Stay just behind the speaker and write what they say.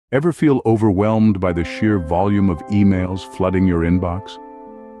Ever feel overwhelmed by the sheer volume of emails flooding your inbox?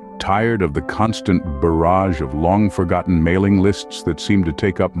 Tired of the constant barrage of long-forgotten mailing lists that seem to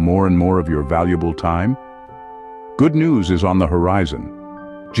take up more and more of your valuable time? Good news is on the horizon.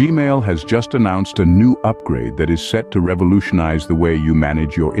 Gmail has just announced a new upgrade that is set to revolutionize the way you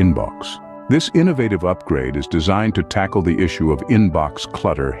manage your inbox. This innovative upgrade is designed to tackle the issue of inbox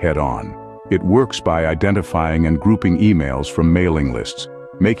clutter head-on. It works by identifying and grouping emails from mailing lists,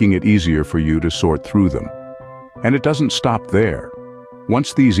 making it easier for you to sort through them. And it doesn't stop there.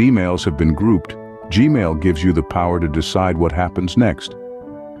 Once these emails have been grouped, Gmail gives you the power to decide what happens next.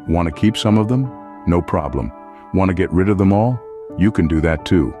 Want to keep some of them? No problem. Want to get rid of them all? You can do that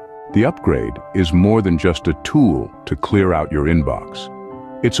too. The upgrade is more than just a tool to clear out your inbox.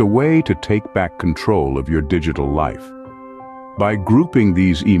 It's a way to take back control of your digital life. By grouping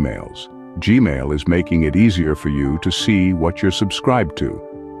these emails, Gmail is making it easier for you to see what you're subscribed to.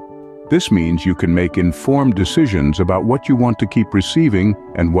 This means you can make informed decisions about what you want to keep receiving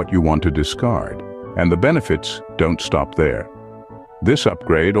and what you want to discard. And the benefits don't stop there. This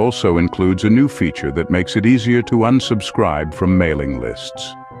upgrade also includes a new feature that makes it easier to unsubscribe from mailing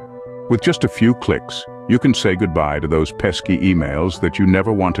lists. With just a few clicks, you can say goodbye to those pesky emails that you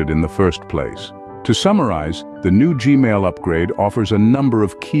never wanted in the first place. To summarize, the new Gmail upgrade offers a number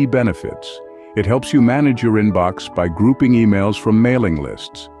of key benefits. It helps you manage your inbox by grouping emails from mailing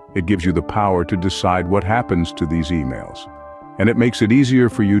lists. It gives you the power to decide what happens to these emails. And it makes it easier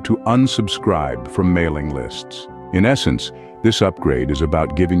for you to unsubscribe from mailing lists. In essence, this upgrade is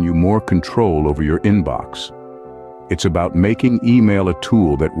about giving you more control over your inbox. It's about making email a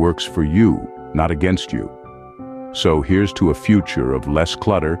tool that works for you, not against you. So here's to a future of less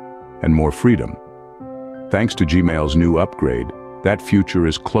clutter and more freedom. Thanks to Gmail's new upgrade, that future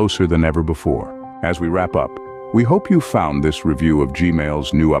is closer than ever before. As we wrap up, we hope you found this review of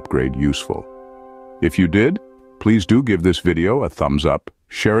Gmail's new upgrade useful. If you did, please do give this video a thumbs up,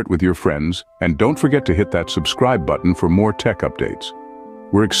 share it with your friends, and don't forget to hit that subscribe button for more tech updates.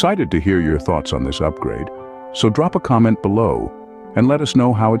 We're excited to hear your thoughts on this upgrade, so drop a comment below and let us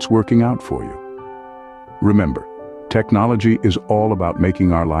know how it's working out for you. Remember, technology is all about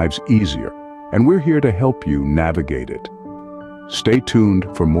making our lives easier, and we're here to help you navigate it. Stay tuned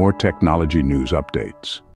for more technology news updates.